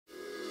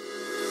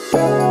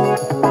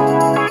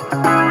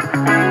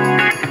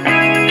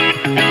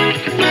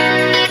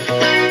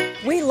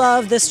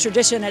of this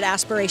tradition at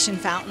Aspiration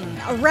Fountain.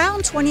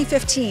 Around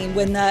 2015,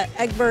 when the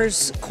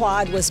Egbers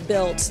Quad was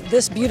built,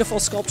 this beautiful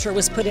sculpture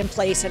was put in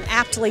place and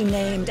aptly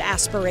named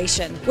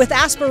Aspiration. With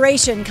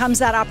aspiration comes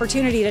that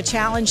opportunity to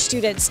challenge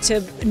students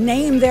to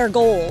name their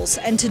goals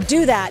and to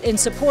do that in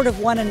support of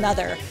one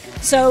another.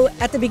 So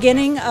at the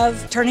beginning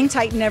of Turning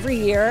Titan every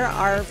year,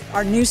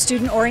 our new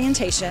student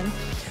orientation,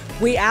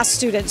 we ask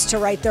students to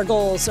write their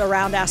goals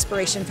around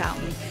Aspiration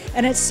Fountain.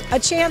 And it's a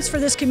chance for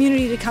this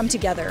community to come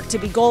together, to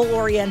be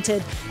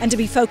goal-oriented, and to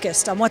be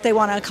focused on what they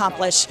want to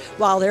accomplish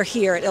while they're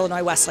here at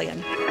Illinois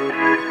Wesleyan.